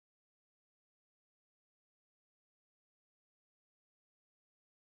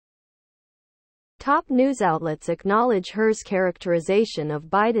Top news outlets acknowledge Her's characterization of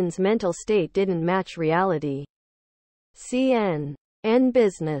Biden's mental state didn't match reality. CNN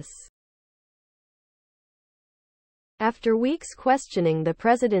Business. After weeks questioning the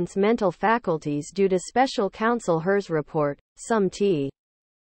president's mental faculties due to special counsel Her's report, some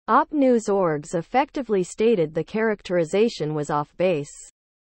Op news orgs effectively stated the characterization was off base.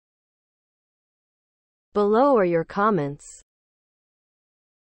 Below are your comments.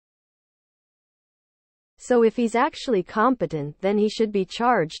 So if he's actually competent, then he should be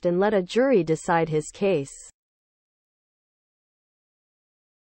charged and let a jury decide his case.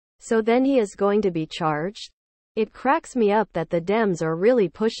 So then he is going to be charged? It cracks me up that the Dems are really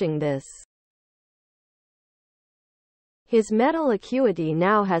pushing this. His mental acuity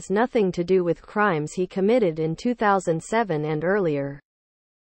now has nothing to do with crimes he committed in 2007 and earlier.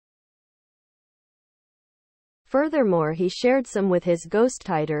 Furthermore, he shared some with his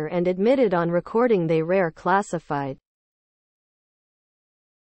ghostwriter and admitted on recording they were classified.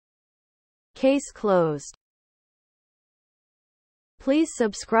 Case closed. Please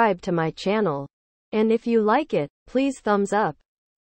subscribe to my channel. And if you like it, please thumbs up.